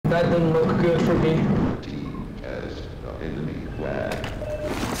That didn't look good for me.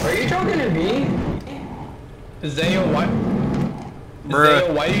 Are you talking to me? Zayo, what? Bruh.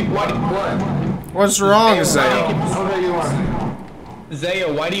 Zayo, why do you... What? What's wrong, Zayo? Okay, you are.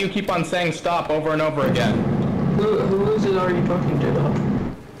 Zayo, why do you keep on saying stop over and over again? Who is it are you talking to, though?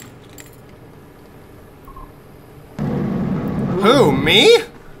 Who, me?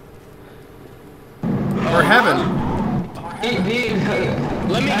 Or heaven?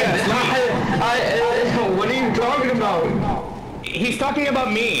 Let me guess. What are you talking about? He's talking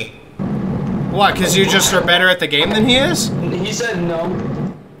about me. What, because you just are better at the game than he is? He said no.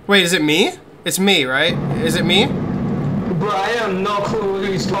 Wait, is it me? It's me, right? Is it me? Bro, I have no clue what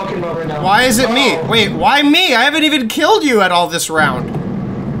he's talking about right now. Why is it me? Wait, why me? I haven't even killed you at all this round.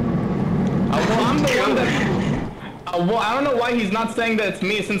 Well, I'm the one that... well, I don't know why he's not saying that it's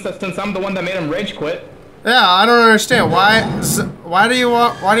me since I'm the one that made him rage quit. Yeah, I don't understand. Why do you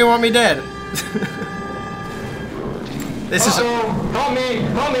want me dead? This is help me,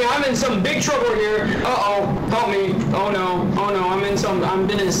 I'm in some big trouble here. Help me. Oh no, I'm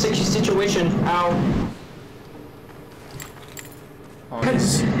in a sticky situation. Ow. Oh,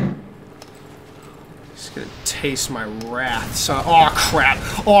 he's gonna taste my wrath. So, oh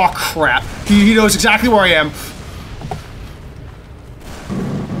crap. He knows exactly where I am.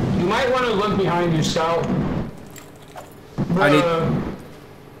 You might want to look behind you, Scout.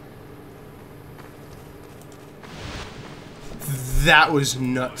 That was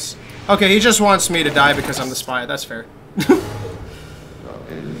nuts. Okay, he just wants me to die because I'm the spy. That's fair.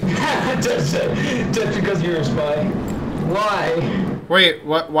 just because you're a spy. Why? Wait,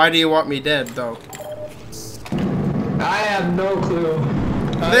 what? Why do you want me dead, though? I have no clue.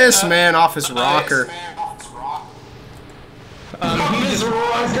 This man off his rocker.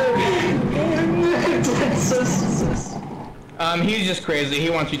 He's just crazy. He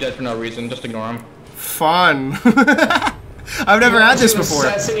wants you dead for no reason. Just ignore him. Fun. I've never had this before.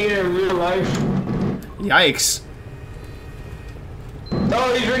 Assassinated in real life. Yikes.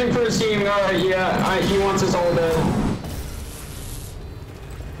 Oh, he's rooting for his team. Alright, yeah. He wants us all dead.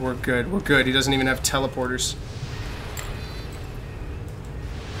 We're good. He doesn't even have teleporters.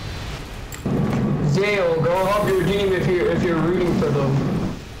 Dale, go help your team if you're rooting for them.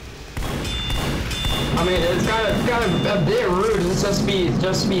 I mean, it's kind of a bit rude. It's just be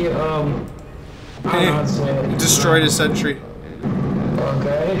I don't know how to say it. Destroyed a sentry.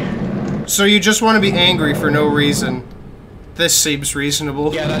 Okay. So you just want to be angry for no reason. This seems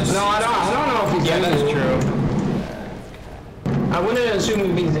reasonable. Yeah, that's... No, I don't know if he's angry. That's true. I wouldn't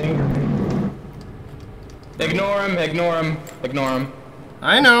assume he's angry. Ignore him.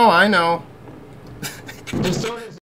 I know. Just don't